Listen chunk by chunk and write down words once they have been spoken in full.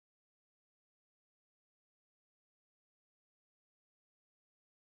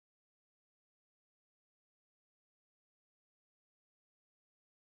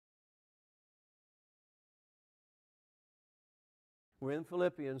We're in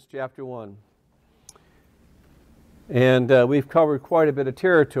Philippians chapter 1. And we've covered quite a bit of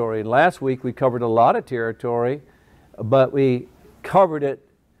territory. Last week we covered a lot of territory, but we covered it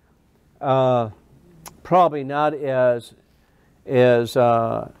probably not as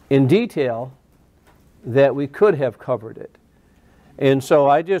in detail that we could have covered it. And so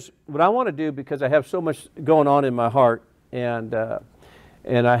what I want to do, because I have so much going on in my heart, and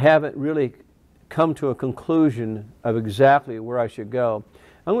I haven't really come to a conclusion of exactly where I should go,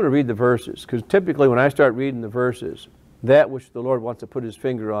 I'm going to read the verses, because typically when I start reading the verses, that which the Lord wants to put His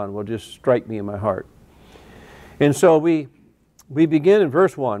finger on will just strike me in my heart. And so we begin in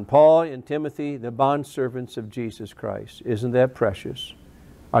verse 1. Paul and Timothy, the bondservants of Jesus Christ. Isn't that precious?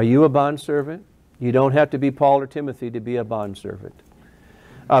 Are you a bondservant? You don't have to be Paul or Timothy to be a bondservant.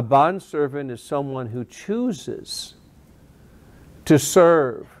 A bondservant is someone who chooses to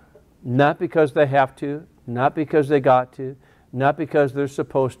serve, not because they have to, not because they got to, not because they're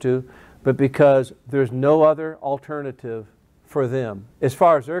supposed to, but because there's no other alternative for them. As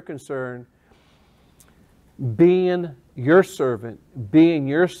far as they're concerned, being your servant, being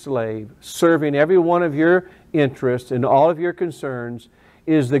your slave, serving every one of your interests and all of your concerns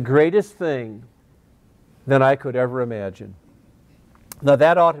is the greatest thing that I could ever imagine. Now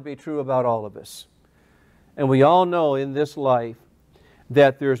that ought to be true about all of us. And we all know in this life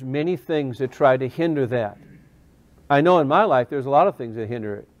that there's many things that try to hinder that. I know in my life there's a lot of things that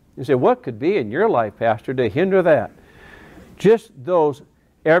hinder it. You say, what could be in your life, Pastor, to hinder that? Just those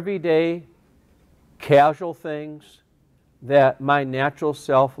everyday, casual things that my natural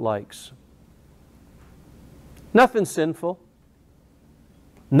self likes. Nothing sinful,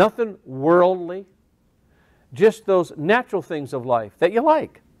 nothing worldly, just those natural things of life that you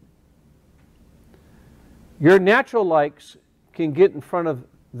like. Your natural likes can get in front of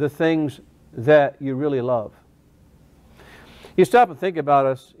the things that you really love. You stop and think about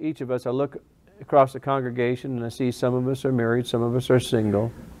us, each of us. I look across the congregation and I see some of us are married, some of us are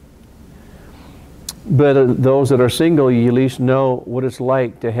single. But those that are single, you at least know what it's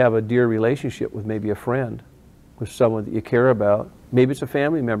like to have a dear relationship with maybe a friend, with someone that you care about. Maybe it's a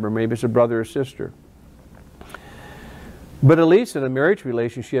family member, maybe it's a brother or sister. But at least in a marriage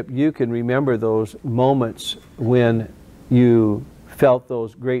relationship, you can remember those moments when you felt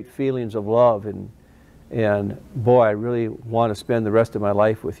those great feelings of love and boy, I really want to spend the rest of my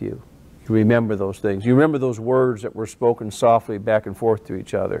life with you. You remember those things. You remember those words that were spoken softly back and forth to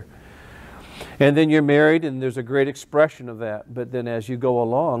each other. And then you're married and there's a great expression of that. But then as you go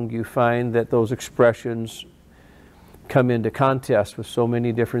along, you find that those expressions come into contest with so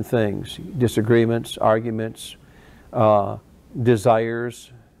many different things. Disagreements, arguments,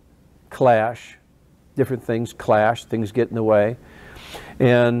 desires clash. Different things clash, things get in the way.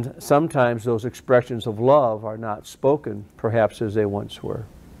 And sometimes those expressions of love are not spoken, perhaps as they once were.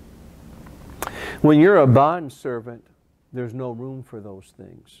 When you're a bondservant, there's no room for those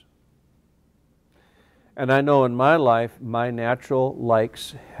things. And I know in my life, my natural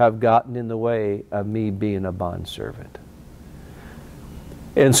likes have gotten in the way of me being a bondservant.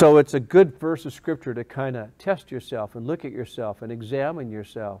 And so it's a good verse of Scripture to kind of test yourself and look at yourself and examine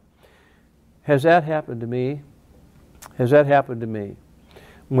yourself. Has that happened to me? Has that happened to me?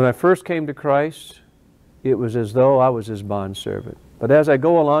 When I first came to Christ, it was as though I was His bondservant. But as I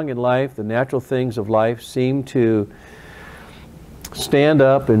go along in life, the natural things of life seem to stand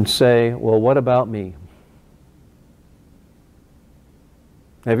up and say, well, what about me?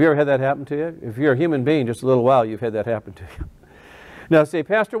 Have you ever had that happen to you? If you're a human being, just a little while, you've had that happen to you. Now say,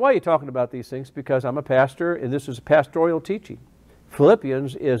 Pastor, why are you talking about these things? Because I'm a pastor and this is pastoral teaching.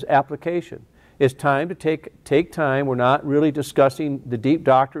 Philippians is application. It's time to take time. We're not really discussing the deep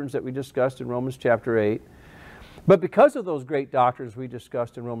doctrines that we discussed in Romans chapter 8. But because of those great doctrines we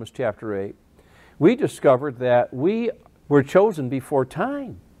discussed in Romans chapter 8, we discovered that we were chosen before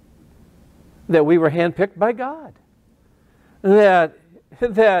time. That we were handpicked by God. That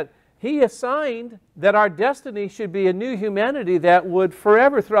He assigned that our destiny should be a new humanity that would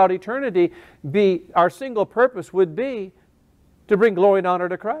forever throughout eternity be, our single purpose would be to bring glory and honor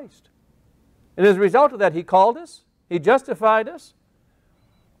to Christ. And as a result of that, He called us, He justified us,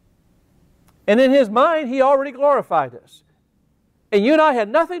 and in His mind, He already glorified us. And you and I had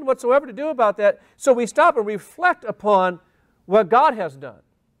nothing whatsoever to do about that, so we stop and reflect upon what God has done.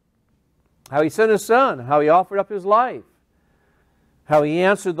 How He sent His Son, how He offered up His life, how He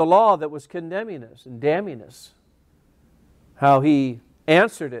answered the law that was condemning us and damning us, how He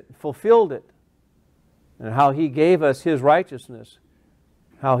answered it, fulfilled it, and how He gave us His righteousness,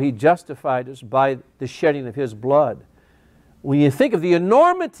 how He justified us by the shedding of His blood. When you think of the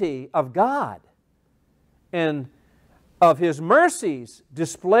enormity of God and of His mercies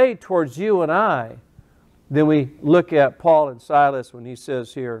displayed towards you and I, then we look at Paul and Silas when he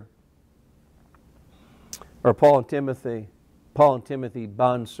says here, or Paul and Timothy,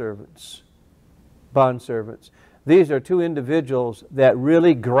 bondservants. Bondservants. These are two individuals that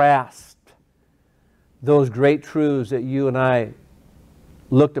really grasped those great truths that you and I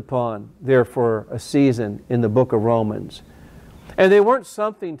looked upon there for a season in the book of Romans. And they weren't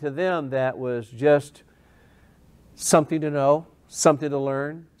something to them that was just something to know, something to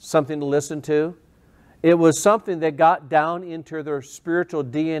learn, something to listen to. It was something that got down into their spiritual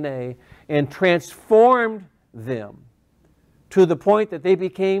DNA and transformed them to the point that they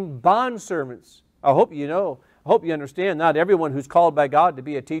became bondservants. I hope you understand, not everyone who's called by God to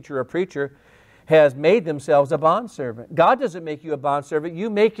be a teacher or preacher has made themselves a bondservant. God doesn't make you a bondservant.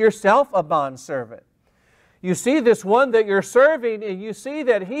 You make yourself a bondservant. You see this one that you're serving, and you see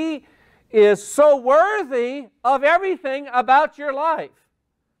that he is so worthy of everything about your life.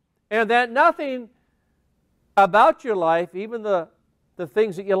 And that nothing about your life, even the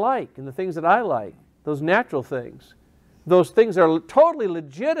things that you like and the things that I like, those natural things, those things are totally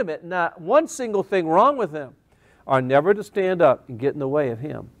legitimate, not one single thing wrong with them, are never to stand up and get in the way of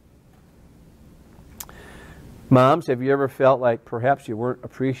Him. Moms, have you ever felt like perhaps you weren't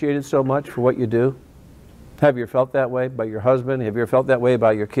appreciated so much for what you do? Have you ever felt that way by your husband? Have you ever felt that way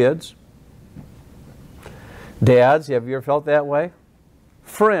by your kids? Dads, have you ever felt that way?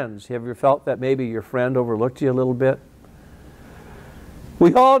 Friends, have you ever felt that maybe your friend overlooked you a little bit?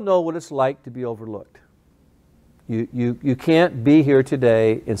 We all know what it's like to be overlooked. You can't be here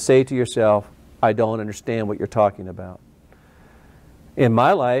today and say to yourself, I don't understand what you're talking about. In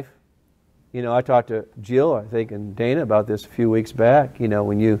my life, I talked to Jill, I think, and Dana about this a few weeks back.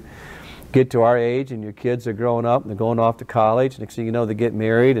 When you get to our age and your kids are growing up and they're going off to college, next thing you know, they get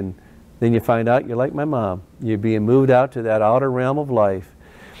married, and then you find out you're like my mom. You're being moved out to that outer realm of life.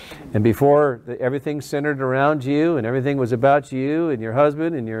 And before, everything centered around you, and everything was about you and your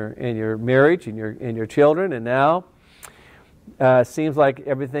husband and your marriage and your children. And now it seems like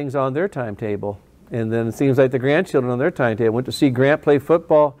everything's on their timetable. And then it seems like the grandchildren on their timetable. Went to see Grant play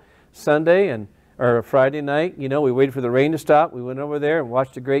football Sunday or Friday night. We waited for the rain to stop. We went over there and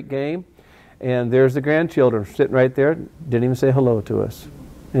watched a great game. And there's the grandchildren sitting right there. Didn't even say hello to us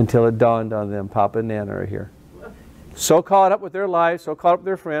until it dawned on them, Papa and Nana are here. So caught up with their lives, so caught up with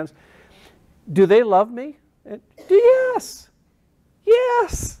their friends. Do they love me? Yes.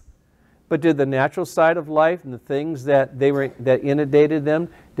 Yes. But did the natural side of life and the things that inundated them,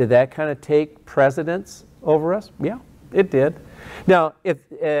 did that kind of take precedence over us? Yeah, it did. Now,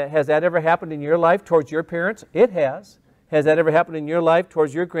 has that ever happened in your life towards your parents? It has. Has that ever happened in your life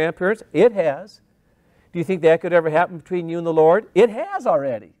towards your grandparents? It has. Do you think that could ever happen between you and the Lord? It has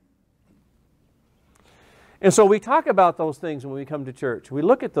already. And so we talk about those things when we come to church. We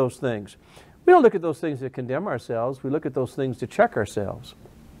look at those things. We don't look at those things to condemn ourselves. We look at those things to check ourselves.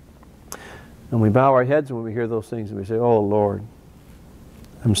 And we bow our heads when we hear those things and we say, oh Lord,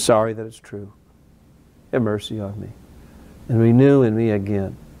 I'm sorry that it's true. Have mercy on me. And renew in me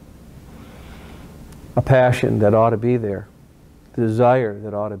again a passion that ought to be there, the desire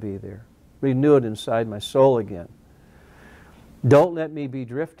that ought to be there. Renew it inside my soul again. Don't let me be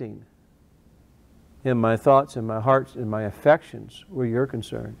drifting in my thoughts and my hearts and my affections where you're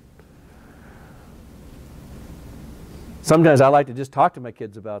concerned. Sometimes I like to just talk to my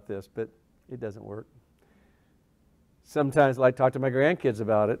kids about this, but it doesn't work. Sometimes I like to talk to my grandkids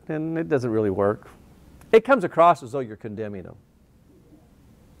about it, and it doesn't really work. It comes across as though you're condemning them.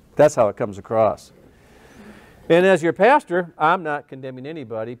 That's how it comes across. And as your pastor, I'm not condemning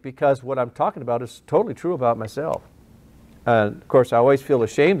anybody because what I'm talking about is totally true about myself. Of course, I always feel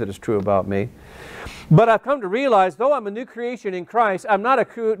ashamed that it's true about me. But I've come to realize, though I'm a new creation in Christ, I'm not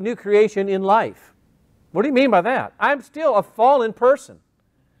a new creation in life. What do you mean by that? I'm still a fallen person.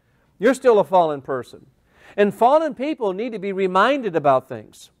 You're still a fallen person. And fallen people need to be reminded about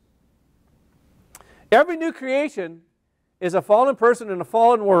things. Every new creation is a fallen person in a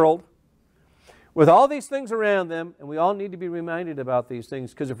fallen world with all these things around them, and we all need to be reminded about these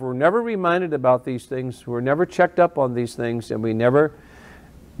things, because if we're never reminded about these things, we're never checked up on these things, and we never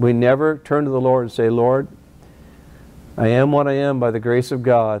turn to the Lord and say, Lord, I am what I am by the grace of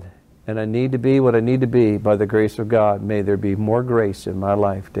God, and I need to be what I need to be by the grace of God. May there be more grace in my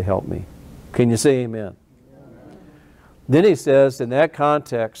life to help me. Can you say amen? Amen. Then he says, in that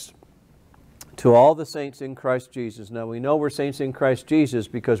context, to all the saints in Christ Jesus. Now we know we're saints in Christ Jesus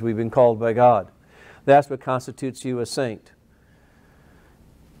because we've been called by God. That's what constitutes you a saint.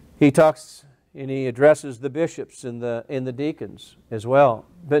 He talks and he addresses the bishops and the deacons as well.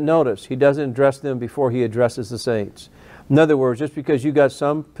 But notice, he doesn't address them before he addresses the saints. In other words, just because you got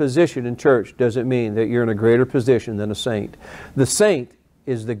some position in church doesn't mean that you're in a greater position than a saint. The saint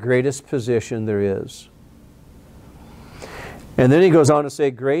is the greatest position there is. And then he goes on to say,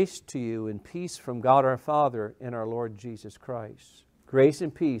 grace to you and peace from God our Father and our Lord Jesus Christ. Grace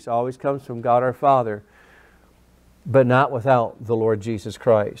and peace always comes from God our Father, but not without the Lord Jesus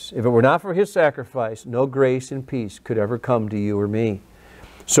Christ. If it were not for His sacrifice, no grace and peace could ever come to you or me.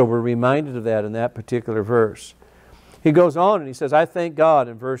 So we're reminded of that in that particular verse. He goes on and he says, I thank God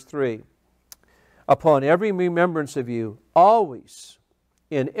in verse 3, upon every remembrance of you, always,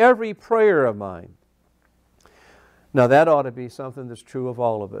 in every prayer of mine. Now that ought to be something that's true of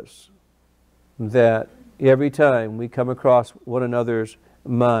all of us. That every time we come across one another's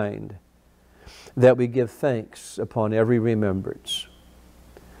mind, that we give thanks upon every remembrance.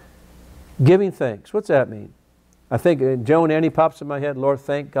 Giving thanks, what's that mean? I think Joe and Annie pops in my head. Lord,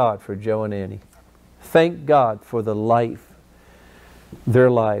 thank God for Joe and Annie. Thank God for the life, their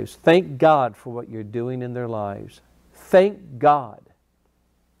lives. Thank God for what you're doing in their lives. Thank God.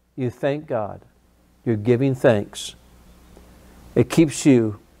 You thank God. You're giving thanks. It keeps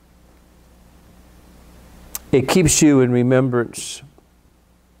you in remembrance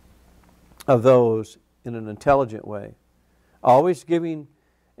of those in an intelligent way. Always in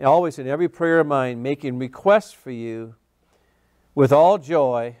every prayer of mine, making requests for you with all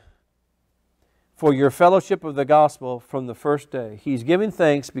joy for your fellowship of the gospel from the first day. He's giving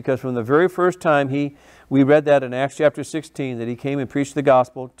thanks because from the very first time we read that in Acts chapter 16, that he came and preached the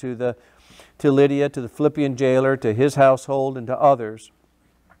gospel to Lydia, to the Philippian jailer, to his household, and to others,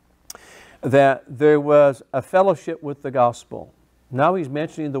 that there was a fellowship with the gospel. Now he's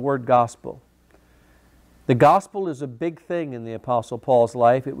mentioning the word gospel. The gospel is a big thing in the Apostle Paul's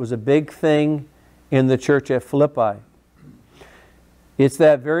life. It was a big thing in the church at Philippi. It's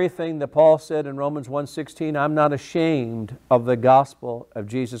that very thing that Paul said in Romans 1:16, I'm not ashamed of the gospel of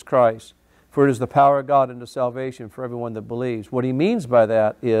Jesus Christ, for it is the power of God unto salvation for everyone that believes. What he means by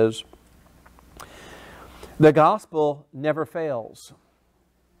that is the gospel never fails.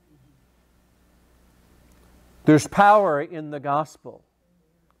 There's power in the gospel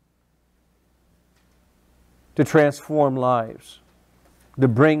to transform lives, to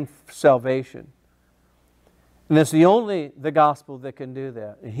bring salvation. And it's the gospel that can do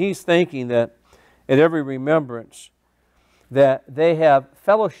that. And he's thinking that at every remembrance that they have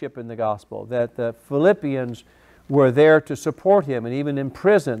fellowship in the gospel, that the Philippians were there to support him. And even in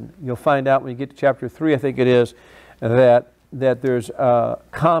prison, you'll find out when you get to chapter 3, I think it is, that there's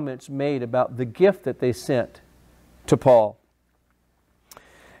comments made about the gift that they sent to Paul.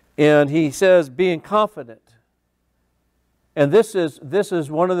 And he says, being confident. And this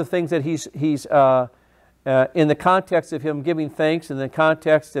is one of the things that he's in the context of him giving thanks, in the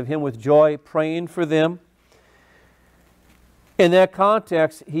context of him with joy praying for them. In that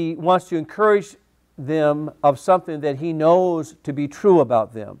context, he wants to encourage them of something that he knows to be true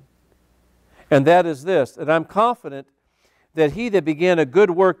about them. And that is this, that I'm confident that he that began a good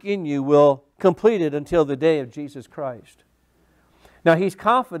work in you will complete it until the day of Jesus Christ. Now he's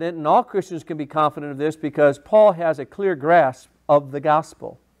confident, and all Christians can be confident of this because Paul has a clear grasp of the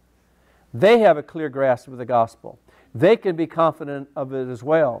gospel. They have a clear grasp of the gospel. They can be confident of it as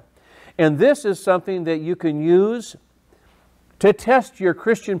well. And this is something that you can use to test your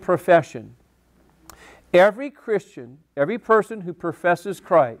Christian profession. Every Christian, every person who professes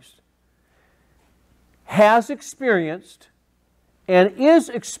Christ has experienced and is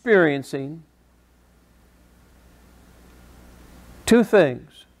experiencing two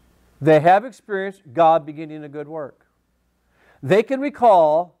things. They have experienced God beginning a good work. They can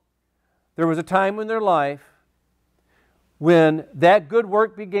recall there was a time in their life when that good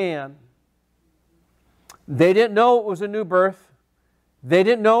work began. They didn't know it was a new birth. They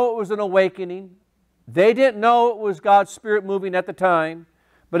didn't know it was an awakening. They didn't know it was God's Spirit moving at the time.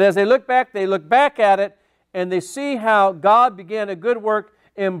 But as they look back at it, and they see how God began a good work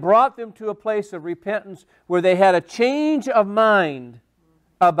and brought them to a place of repentance where they had a change of mind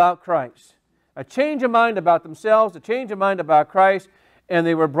about Christ. A change of mind about themselves, a change of mind about Christ, and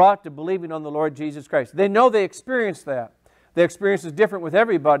they were brought to believing on the Lord Jesus Christ. They know they experienced that. The experience is different with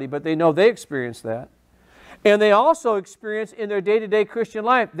everybody, but they know they experienced that. And they also experience in their day-to-day Christian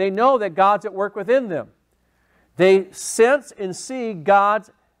life, they know that God's at work within them. They sense and see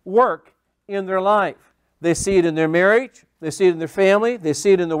God's work in their life. They see it in their marriage. They see it in their family. They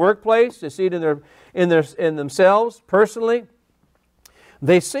see it in the workplace. They see it in themselves personally.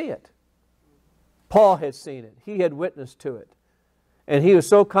 They see it. Paul had seen it. He had witnessed to it. And he was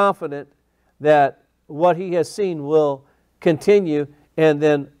so confident that what he has seen will continue and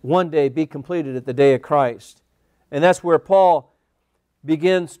then one day be completed at the day of Christ. And that's where Paul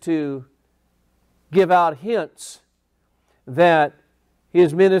begins to give out hints that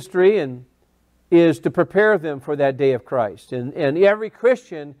his ministry is to prepare them for that day of Christ. And every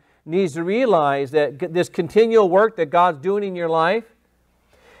Christian needs to realize that this continual work that God's doing in your life,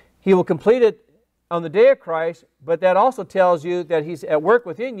 He will complete it on the day of Christ, but that also tells you that He's at work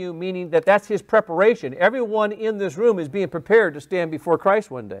within you, meaning that that's His preparation. Everyone in this room is being prepared to stand before Christ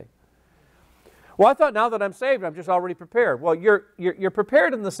one day. Well, I thought now that I'm saved, I'm just already prepared. Well, you're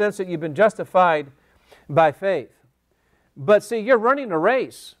prepared in the sense that you've been justified by faith. But see, you're running a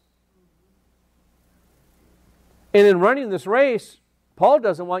race. And in running this race, Paul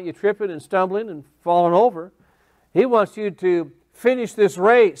doesn't want you tripping and stumbling and falling over. He wants you to finish this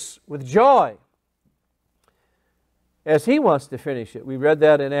race with joy, as he wants to finish it. We read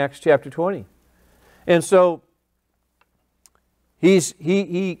that in Acts chapter 20. And so he's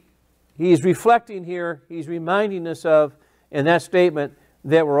reflecting here, he's reminding us of, in that statement,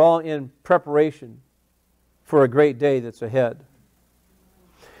 that we're all in preparation for a great day that's ahead.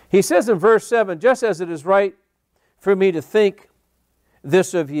 He says in verse 7, just as it is right for me to think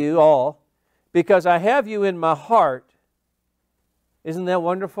this of you all, because I have you in my heart. Isn't that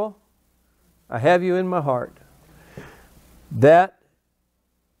wonderful? I have you in my heart. That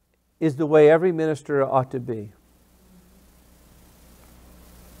is the way every minister ought to be.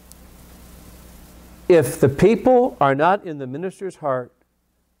 If the people are not in the minister's heart,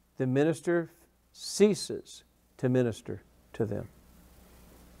 the minister ceases to minister to them.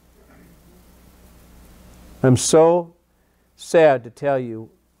 I'm so sad to tell you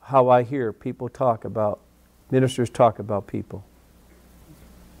how I hear people talk about, ministers talk about people.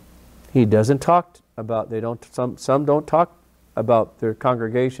 He doesn't talk about, some don't talk about their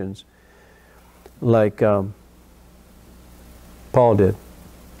congregations like Paul did.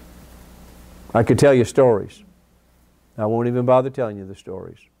 I could tell you stories. I won't even bother telling you the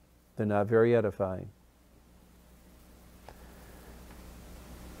stories. They're not very edifying.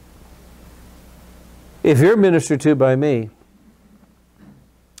 If you're ministered to by me,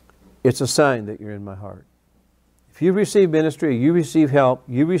 it's a sign that you're in my heart. If you receive ministry, you receive help,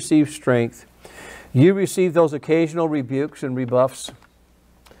 you receive strength, you receive those occasional rebukes and rebuffs,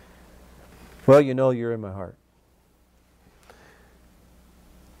 well, you know you're in my heart.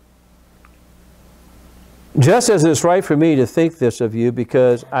 Just as it's right for me to think this of you,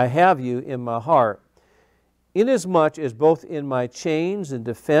 because I have you in my heart, inasmuch as both in my chains and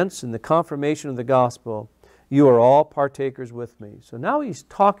defense and the confirmation of the gospel, you are all partakers with me. So now he's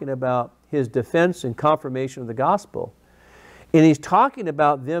talking about his defense and confirmation of the gospel. And he's talking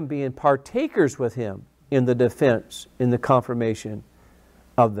about them being partakers with him in the defense, in the confirmation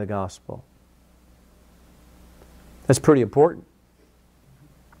of the gospel. That's pretty important.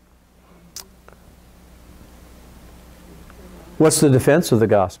 What's the defense of the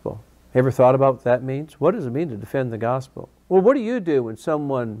gospel? Ever thought about what that means? What does it mean to defend the gospel? Well, what do you do when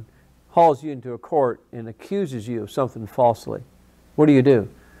someone hauls you into a court and accuses you of something falsely? What do?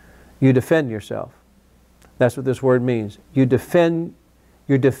 You defend yourself. That's what this word means. You're defending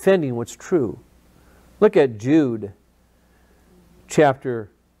what's true. Look at Jude chapter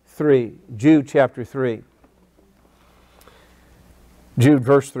 3. Jude chapter 3. Jude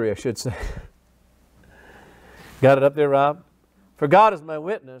verse 3, I should say. Got it up there, Rob? For God is my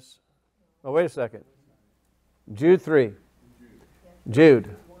witness. Oh, wait a second. Jude 3.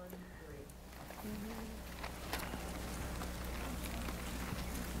 Jude.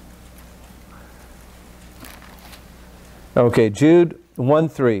 Okay, Jude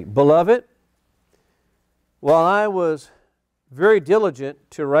 1:3. Beloved, while I was very diligent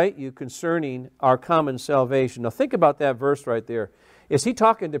to write you concerning our common salvation. Now think about that verse right there. Is he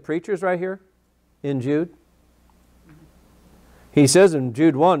talking to preachers right here in Jude? He says in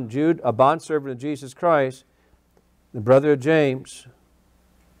Jude 1, Jude, a bondservant of Jesus Christ, the brother of James.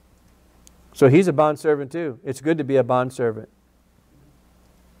 So he's a bondservant too. It's good to be a bondservant.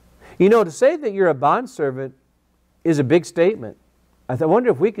 You know, to say that you're a bondservant is a big statement. I wonder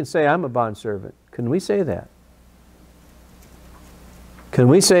if we can say I'm a bondservant. Can we say that? Can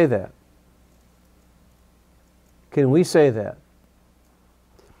we say that? Can we say that?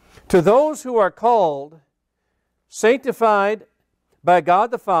 To those who are called, sanctified by God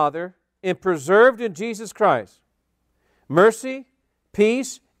the Father, and preserved in Jesus Christ, mercy,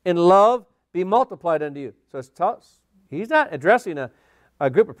 peace, and love be multiplied unto you. So he's not addressing a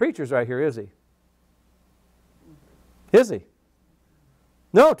group of preachers right here, is he? Is he?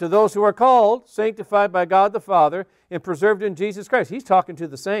 No, to those who are called, sanctified by God the Father, and preserved in Jesus Christ. He's talking to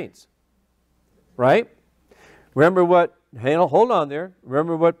the saints. Right? Remember what, hold on there.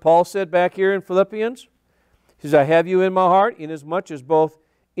 Remember what Paul said back here in Philippians? He says, I have you in my heart, inasmuch as both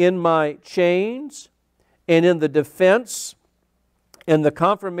in my chains and in the defense and the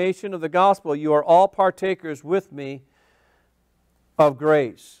confirmation of the gospel, you are all partakers with me of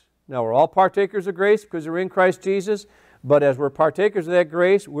grace. Now, we're all partakers of grace because we're in Christ Jesus, but as we're partakers of that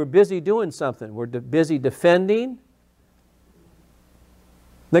grace, we're busy doing something. We're busy defending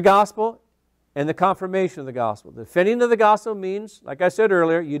the gospel and the confirmation of the gospel. Defending of the gospel means, like I said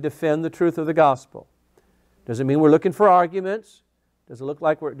earlier, you defend the truth of the gospel. Doesn't mean we're looking for arguments.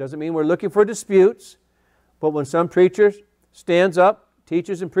 Doesn't mean we're looking for disputes. But when some preacher stands up,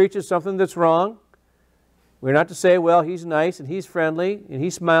 teaches and preaches something that's wrong, we're not to say, well, he's nice and he's friendly and he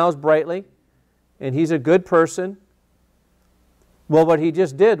smiles brightly and he's a good person. Well, what he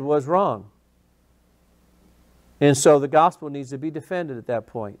just did was wrong. And so the gospel needs to be defended at that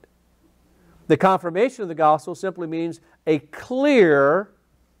point. The confirmation of the gospel simply means a clear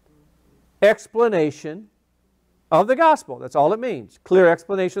explanation of the gospel. That's all it means. Clear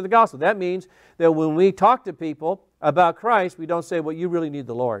explanation of the gospel. That means that when we talk to people about Christ, we don't say, well, you really need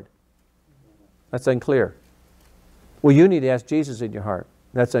the Lord. That's unclear. Well, you need to ask Jesus in your heart.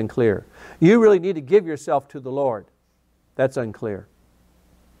 That's unclear. You really need to give yourself to the Lord. That's unclear.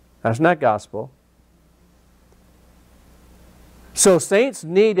 That's not gospel. So saints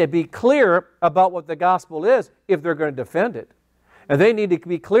need to be clear about what the gospel is if they're going to defend it. And they need to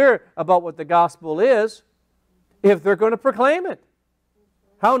be clear about what the gospel is if they're going to proclaim it.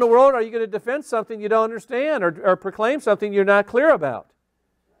 How in the world are you going to defend something you don't understand or proclaim something you're not clear about?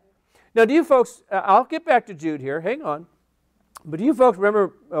 Now, do you folks, I'll get back to Jude here, hang on. But do you folks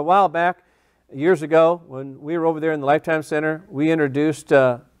remember a while back, years ago, when we were over there in the Lifetime Center, we introduced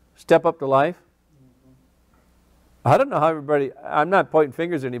Step Up to Life? I don't know how everybody, I'm not pointing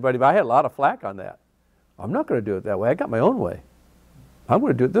fingers at anybody, but I had a lot of flack on that. I'm not going to do it that way. I got my own way. I'm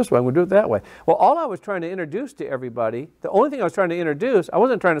going to do it this way. I'm going to do it that way. Well, all I was trying to introduce to everybody, the only thing I was trying to introduce, I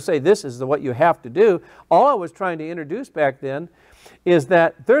wasn't trying to say this is what you have to do. All I was trying to introduce back then is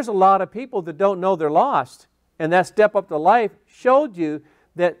that there's a lot of people that don't know they're lost. And that Step Up to Life showed you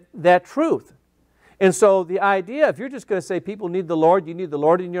that truth. And so the idea, if you're just going to say people need the Lord, you need the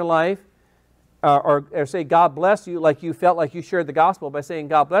Lord in your life, or say God bless you like you felt like you shared the gospel by saying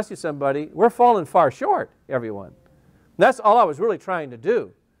God bless you somebody, we're falling far short, everyone. That's all I was really trying to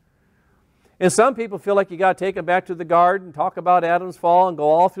do. And some people feel like you got to take them back to the garden, talk about Adam's fall, and go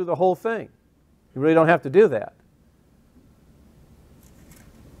all through the whole thing. You really don't have to do that.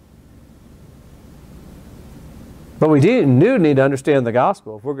 But we do need to understand the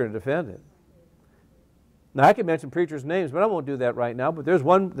gospel if we're going to defend it. Now, I can mention preachers' names, but I won't do that right now. But there's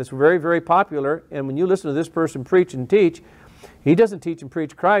one that's very, very popular, and when you listen to this person preach and teach, he doesn't teach and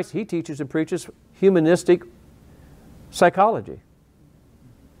preach Christ. He teaches and preaches humanistic psychology.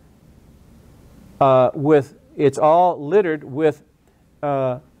 It's all littered with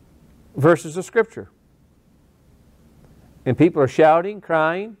verses of Scripture. And people are shouting,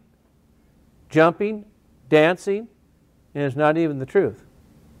 crying, jumping, dancing, and it's not even the truth.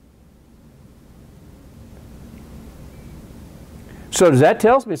 So that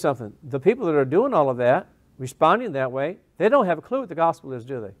tells me something. The people that are doing all of that, responding that way, they don't have a clue what the gospel is,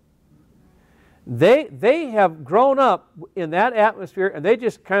 do they? They have grown up in that atmosphere, and they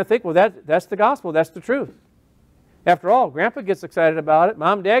just kind of think, well, that's the gospel, that's the truth. After all, Grandpa gets excited about it,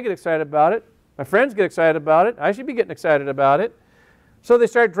 Mom and Dad get excited about it, my friends get excited about it, I should be getting excited about it. So they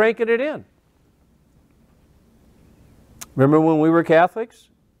start drinking it in. Remember when we were Catholics?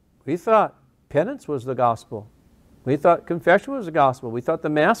 We thought penance was the gospel. We thought confession was the gospel. We thought the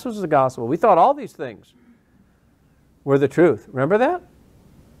Mass was the gospel. We thought all these things were the truth. Remember that?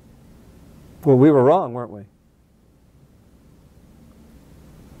 Well, we were wrong, weren't we?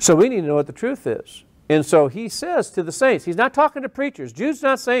 So we need to know what the truth is. And so he says to the saints, he's not talking to preachers. Jude's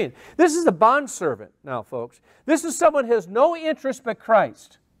not saying, this is a bondservant now, folks. This is someone who has no interest but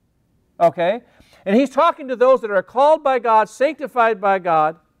Christ. Okay? And he's talking to those that are called by God, sanctified by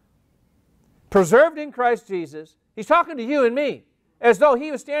God, preserved in Christ Jesus. He's talking to you and me, as though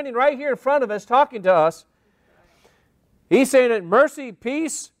he was standing right here in front of us talking to us. He's saying that mercy,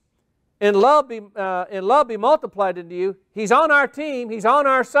 peace, and love be multiplied into you. He's on our team. He's on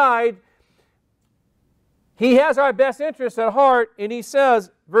our side. He has our best interests at heart, and he says,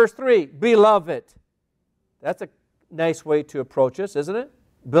 verse 3, beloved. That's a nice way to approach us, isn't it?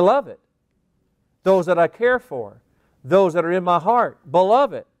 Beloved. Those that I care for. Those that are in my heart.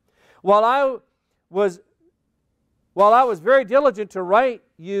 Beloved. While I was very diligent to write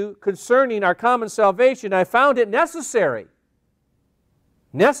you concerning our common salvation, I found it necessary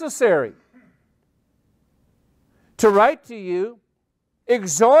to write to you,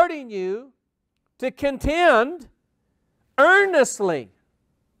 exhorting you to contend earnestly.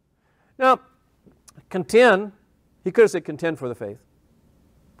 Now, contend, he could have said contend for the faith.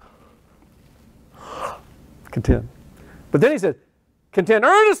 Contend. But then he said, contend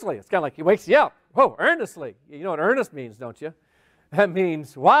earnestly. It's kind of like he wakes you up. Whoa, earnestly. You know what earnest means, don't you? That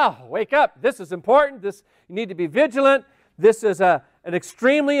means, wow, wake up. This is important. You need to be vigilant. This is an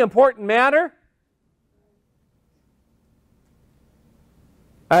extremely important matter.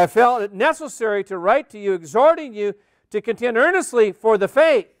 I have felt it necessary to write to you, exhorting you to contend earnestly for the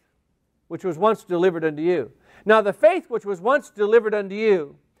faith which was once delivered unto you. Now, the faith which was once delivered unto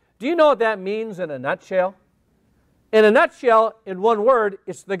you, do you know what that means in a nutshell? In a nutshell, in one word,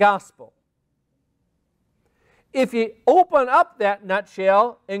 it's the gospel. If you open up that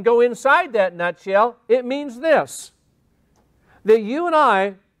nutshell and go inside that nutshell, it means this: that you and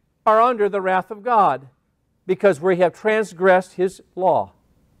I are under the wrath of God because we have transgressed His law.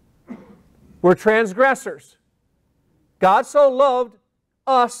 We're transgressors. God so loved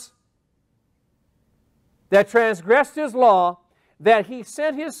us that transgressed His law that He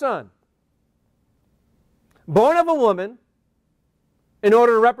sent His Son, born of a woman, in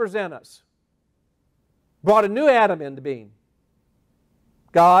order to represent us. Brought a new Adam into being.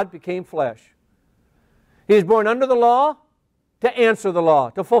 God became flesh. He was born under the law to answer the law,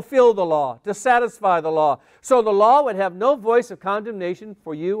 to fulfill the law, to satisfy the law. So the law would have no voice of condemnation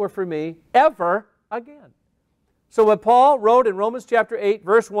for you or for me ever again. So what Paul wrote in Romans chapter 8,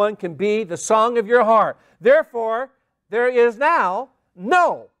 verse 1 can be the song of your heart. Therefore, there is now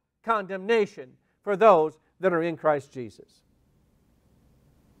no condemnation for those that are in Christ Jesus.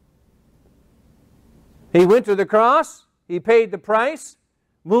 He went to the cross. He paid the price,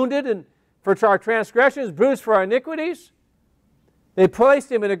 wounded for our transgressions, bruised for our iniquities. They placed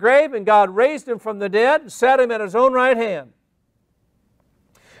Him in a grave, and God raised Him from the dead and set Him at His own right hand.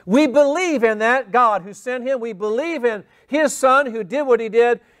 We believe in that God who sent Him. We believe in His Son who did what He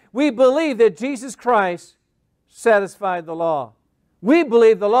did. We believe that Jesus Christ satisfied the law. We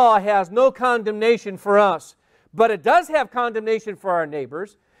believe the law has no condemnation for us, but it does have condemnation for our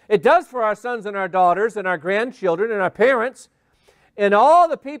neighbors. It does for our sons and our daughters and our grandchildren and our parents and all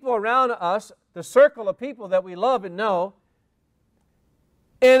the people around us, the circle of people that we love and know.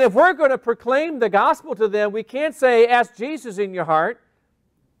 And if we're going to proclaim the gospel to them, we can't say, ask Jesus in your heart.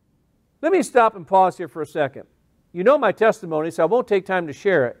 Let me stop and pause here for a second. You know my testimony, so I won't take time to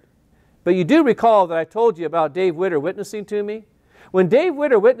share it. But you do recall that I told you about Dave Witter witnessing to me? When Dave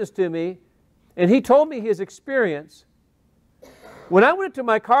Witter witnessed to me, and he told me his experience, when I went to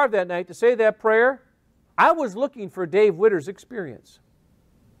my car that night to say that prayer, I was looking for Dave Witter's experience.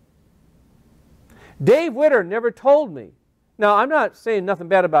 Dave Witter never told me. Now, I'm not saying nothing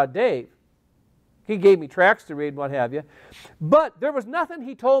bad about Dave. He gave me tracts to read and what have you. But there was nothing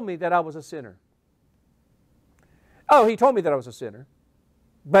he told me that I was a sinner. Oh, he told me that I was a sinner.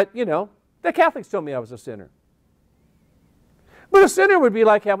 But, you know, the Catholics told me I was a sinner. But a sinner would be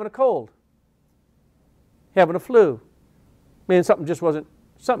like having a cold, having a flu. I mean, something just wasn't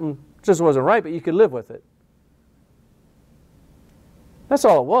right, but you could live with it. That's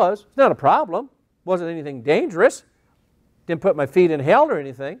all it was. It's not a problem. It wasn't anything dangerous. Didn't put my feet in hell or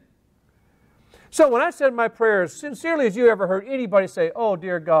anything. So when I said my prayers, sincerely as you ever heard anybody say, oh,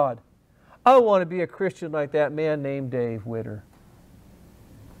 dear God, I want to be a Christian like that man named Dave Witter.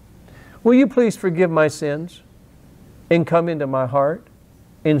 Will you please forgive my sins and come into my heart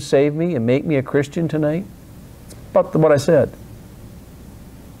and save me and make me a Christian tonight? That's what I said.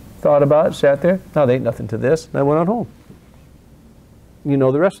 Thought about it, sat there. No, there ain't nothing to this. And I went on home. You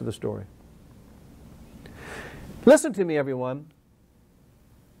know the rest of the story. Listen to me, everyone.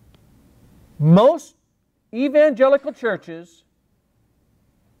 Most evangelical churches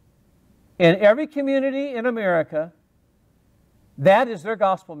in every community in America, that is their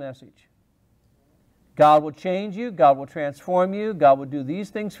gospel message. God will change you. God will transform you. God will do these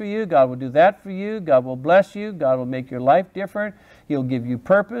things for you. God will do that for you. God will bless you. God will make your life different. He'll give you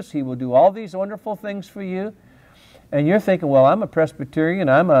purpose. He will do all these wonderful things for you. And you're thinking, well, I'm a Presbyterian,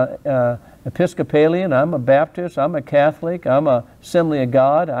 I'm a Episcopalian, I'm a Baptist, I'm a Catholic, I'm a Assembly of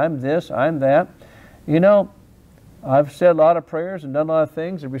God, I'm this, I'm that. You know, I've said a lot of prayers and done a lot of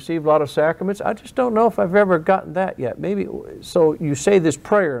things and received a lot of sacraments. I just don't know if I've ever gotten that yet. Maybe, so you say this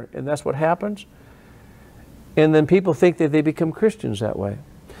prayer and that's what happens. And then people think that they become Christians that way.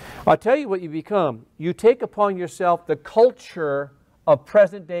 I'll tell you what you become. You take upon yourself the culture of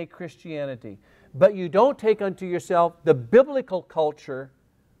present-day Christianity, but you don't take unto yourself the biblical culture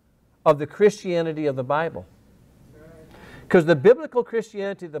of the Christianity of the Bible. Because the biblical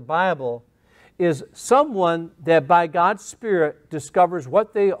Christianity of the Bible is someone that by God's Spirit discovers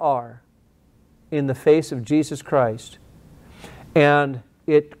what they are in the face of Jesus Christ, and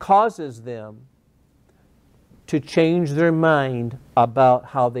it causes them to change their mind about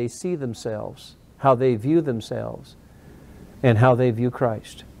how they see themselves, how they view themselves, and how they view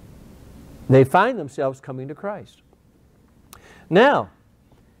Christ. They find themselves coming to Christ. Now,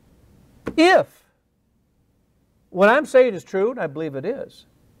 if what I'm saying is true, and I believe it is,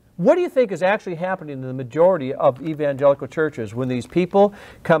 what do you think is actually happening in the majority of evangelical churches when these people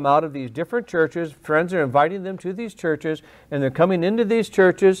come out of these different churches, friends are inviting them to these churches, and they're coming into these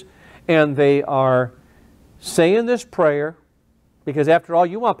churches, and they are saying this prayer, because after all,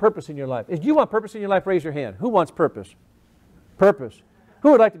 you want purpose in your life. If you want purpose in your life, raise your hand. Who wants purpose? Purpose.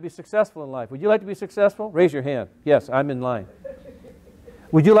 Who would like to be successful in life? Would you like to be successful? Raise your hand. Yes, I'm in line.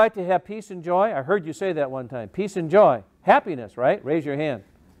 Would you like to have peace and joy? I heard you say that one time. Peace and joy. Happiness, right? Raise your hand.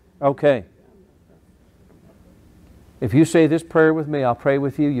 Okay. If you say this prayer with me, I'll pray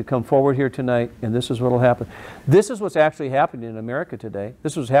with you. You come forward here tonight, and this is what will happen. This is what's actually happening in America today.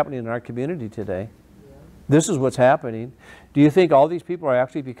 This is what's happening in our community today. This is what's happening. Do you think all these people are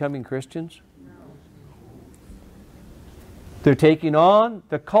actually becoming Christians? No. They're taking on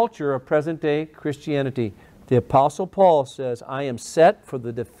the culture of present-day Christianity. The Apostle Paul says, I am set for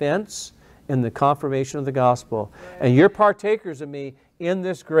the defense and the confirmation of the gospel. Right. And you're partakers of me in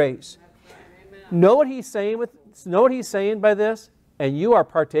this grace. Right. Know what he's saying by this? And you are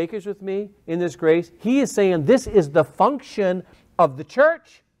partakers with me in this grace. He is saying this is the function of the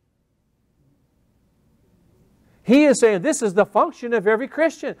church. He is saying this is the function of every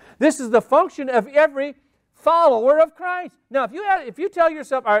Christian. This is the function of every follower of Christ. Now, if you tell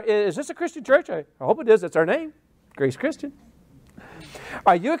yourself, is this a Christian church? I hope it is. That's our name, Grace Christian.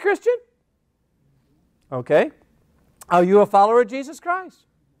 Are you a Christian? Okay. Are you a follower of Jesus Christ?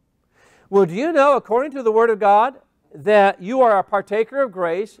 Well, do you know, according to the Word of God, that you are a partaker of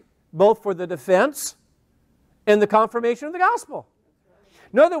grace, both for the defense and the confirmation of the gospel?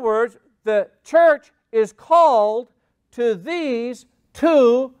 In other words, the church is called to these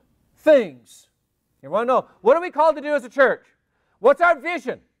two things. You want to know, what are we called to do as a church? What's our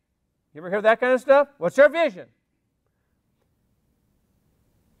vision? You ever hear that kind of stuff? What's our vision?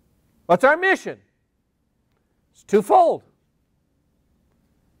 What's our mission? It's twofold.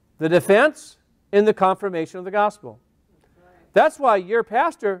 The defense and the confirmation of the gospel. That's why your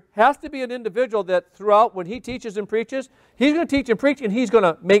pastor has to be an individual that throughout, when he teaches and preaches, he's going to teach and preach, and he's going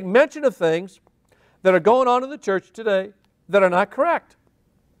to make mention of things that are going on in the church today that are not correct.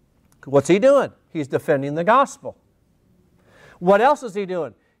 What's he doing? He's defending the gospel. What else is he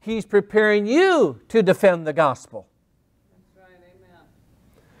doing? He's preparing you to defend the gospel. That's right, amen.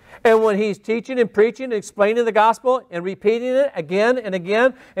 And when he's teaching and preaching and explaining the gospel and repeating it again and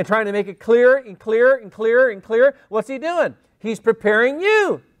again and trying to make it clearer and clearer and clearer and clearer, what's he doing? He's preparing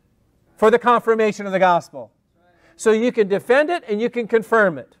you for the confirmation of the gospel. So you can defend it and you can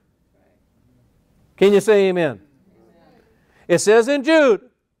confirm it. Can you say amen? Amen? It says in Jude,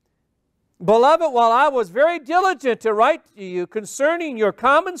 Beloved, while I was very diligent to write to you concerning your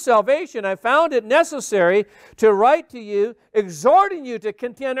common salvation, I found it necessary to write to you, exhorting you to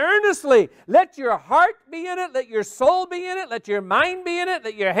contend earnestly. Let your heart be in it, let your soul be in it, let your mind be in it,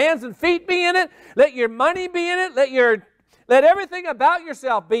 let your hands and feet be in it, let your money be in it, let everything about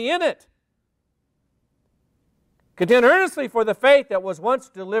yourself be in it. Contend earnestly for the faith that was once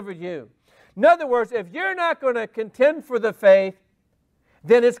delivered you. In other words, if you're not going to contend for the faith,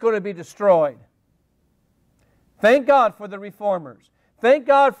 then it's going to be destroyed. Thank God for the reformers. Thank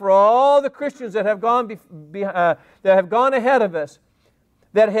God for all the Christians that have gone ahead of us,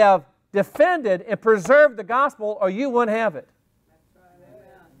 that have defended and preserved the gospel, or you wouldn't have it.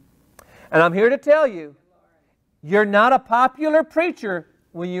 And I'm here to tell you, you're not a popular preacher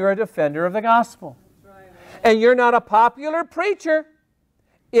when you're a defender of the gospel. And you're not a popular preacher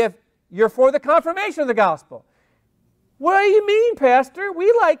if you're for the confirmation of the gospel. What do you mean, Pastor?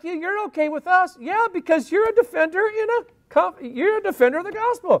 We like you. You're okay with us. Yeah, because you're a defender you're a defender of the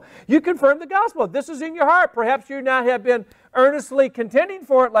gospel. You confirm the gospel. This is in your heart. Perhaps you not have been earnestly contending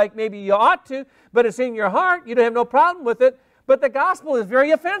for it like maybe you ought to, but it's in your heart. You don't have no problem with it. But the gospel is very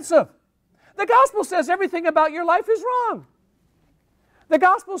offensive. The gospel says everything about your life is wrong. The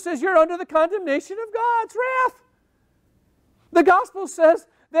gospel says you're under the condemnation of God's wrath. The gospel says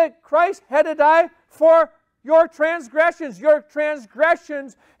that Christ had to die for your transgressions. Your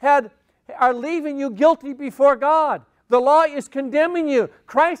transgressions are leaving you guilty before God. The law is condemning you.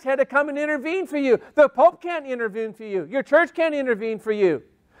 Christ had to come and intervene for you. The Pope can't intervene for you. Your church can't intervene for you.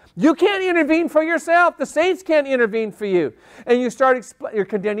 You can't intervene for yourself. The saints can't intervene for you. And you start you're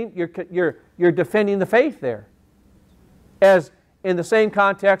condemning, you're defending the faith there. As in the same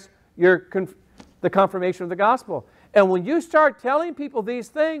context, you're the confirmation of the gospel. And when you start telling people these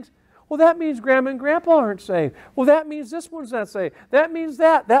things, well, that means Grandma and Grandpa aren't saved. Well, that means this one's not saved. That means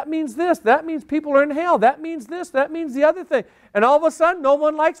that. That means this. That means people are in hell. That means this. That means the other thing. And all of a sudden, no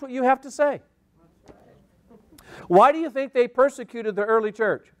one likes what you have to say. Why do you think they persecuted the early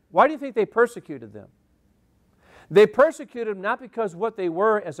church? Why do you think they persecuted them? They persecuted them not because of what they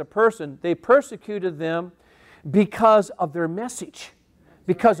were as a person. They persecuted them because of their message,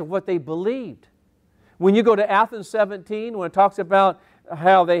 because of what they believed. When you go to Athens 17, when it talks about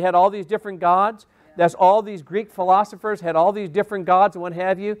how they had all these different gods, that's all these Greek philosophers had all these different gods and what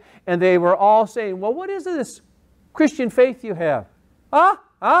have you, and they were all saying, well, what is this Christian faith you have?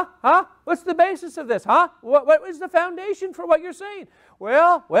 What's the basis of this? What is the foundation for what you're saying?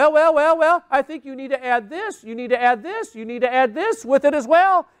 Well, I think you need to add this, you need to add this, you need to add this with it as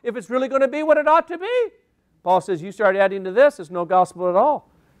well, if it's really going to be what it ought to be. Paul says, you start adding to this, it's no gospel at all.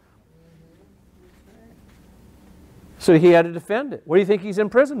 So he had to defend it. What do you think he's in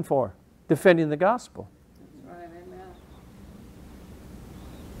prison for? Defending the gospel. That's right, amen.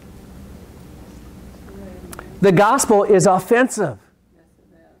 The gospel is offensive. Yes,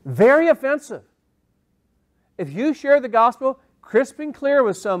 it is. Very offensive. If you share the gospel crisp and clear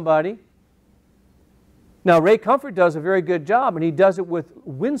with somebody, now Ray Comfort does a very good job, and he does it with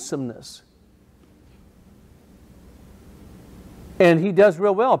winsomeness. And he does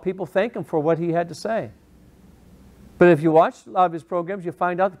real well. People thank him for what he had to say. But if you watch a lot of his programs, you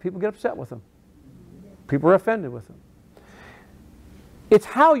find out that people get upset with him. People are offended with him. It's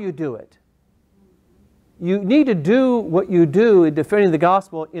how you do it. You need to do what you do in defending the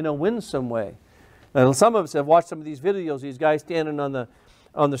gospel in a winsome way. Now, some of us have watched some of these videos, these guys standing on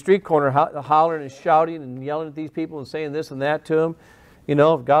the street corner hollering and shouting and yelling at these people and saying this and that to them. You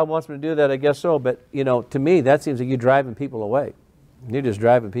know, if God wants me to do that, I guess so. But, you know, to me, that seems like you're driving people away. You're just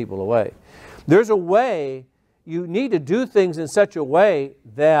driving people away. There's a way. You need to do things in such a way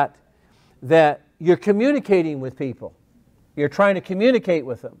that you're communicating with people. You're trying to communicate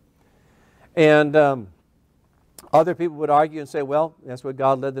with them. And other people would argue and say, well, that's what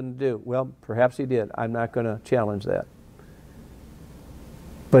God led them to do. Well, perhaps He did. I'm not going to challenge that.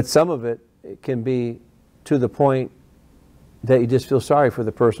 But some of it can be to the point that you just feel sorry for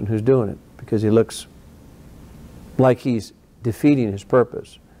the person who's doing it because he looks like he's defeating his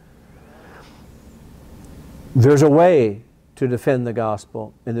purpose. There's a way to defend the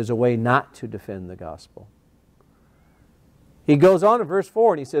gospel, and there's a way not to defend the gospel. He goes on in verse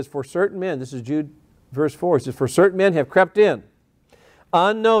 4, and he says, for certain men, this is Jude verse 4, he says, for certain men have crept in,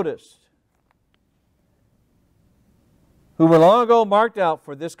 unnoticed, who were long ago marked out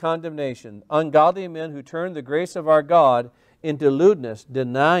for this condemnation, ungodly men who turned the grace of our God into lewdness,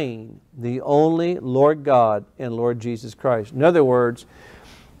 denying the only Lord God and Lord Jesus Christ. In other words,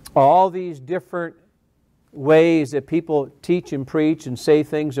 all these different ways that people teach and preach and say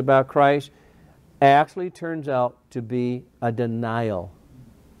things about Christ actually turns out to be a denial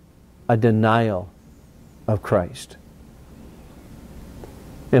of Christ.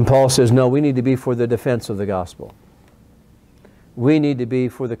 And Paul says, no, we need to be for the defense of the gospel. We need to be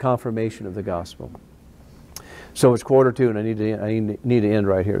for the confirmation of the gospel. So it's 1:45, and I need to end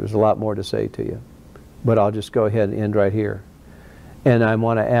right here. There's a lot more to say to you, but I'll just go ahead and end right here. And I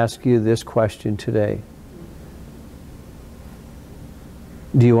want to ask you this question today.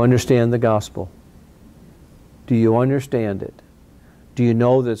 Do you understand the gospel? Do you understand it? Do you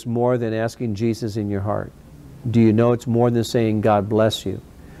know that it's more than asking Jesus in your heart? Do you know it's more than saying God bless you?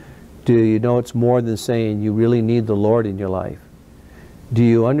 Do you know it's more than saying you really need the Lord in your life? Do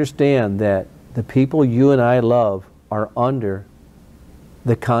you understand that the people you and I love are under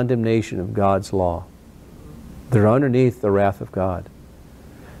the condemnation of God's law? They're underneath the wrath of God.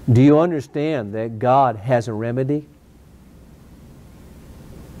 Do you understand that God has a remedy?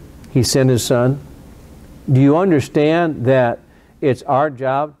 He sent His Son. Do you understand that it's our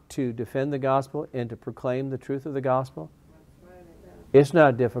job to defend the gospel and to proclaim the truth of the gospel? It's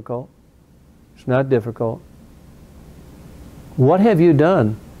not difficult. It's not difficult. What have you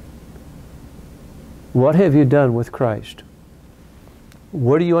done? What have you done with Christ?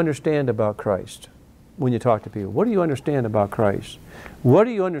 What do you understand about Christ when you talk to people? What do you understand about Christ? What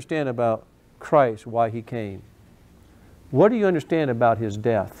do you understand about Christ, why He came? What do you understand about His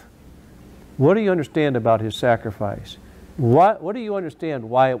death? What do you understand about His sacrifice? What do you understand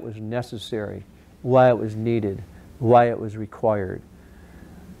why it was necessary, why it was needed, why it was required?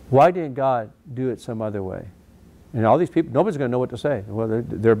 Why didn't God do it some other way? And all these people, nobody's going to know what to say. Well,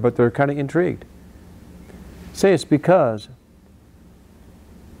 but they're kind of intrigued. Say it's because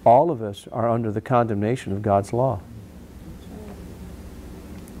all of us are under the condemnation of God's law.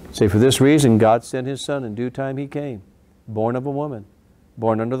 Say, for this reason, God sent His Son. In due time He came, born of a woman,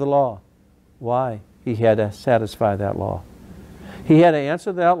 born under the law. Why? He had to satisfy that law. He had to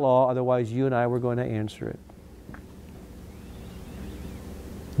answer that law, otherwise you and I were going to answer it.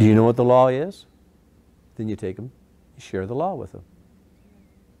 Do you know what the law is? Then you take them, you share the law with them.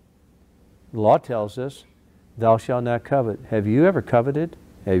 The law tells us, thou shalt not covet. Have you ever coveted?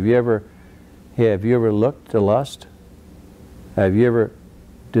 Have you ever looked to lust? Have you ever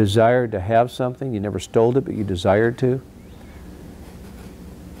desired to have something? You never stole it, but you desired to?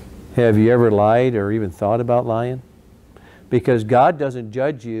 Have you ever lied or even thought about lying? Because God doesn't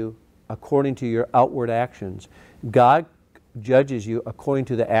judge you according to your outward actions. God judges you according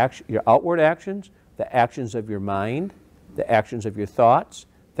to your outward actions, the actions of your mind, the actions of your thoughts,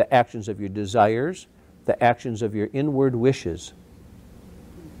 the actions of your desires, the actions of your inward wishes.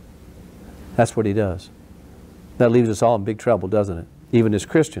 That's what He does. That leaves us all in big trouble, doesn't it? Even as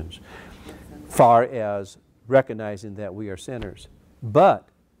Christians, far as recognizing that we are sinners. But,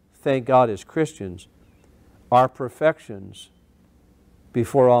 thank God, as Christians, our perfections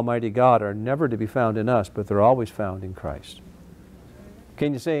before Almighty God are never to be found in us, but they're always found in Christ.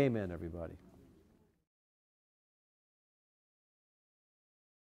 Can you say amen, everybody?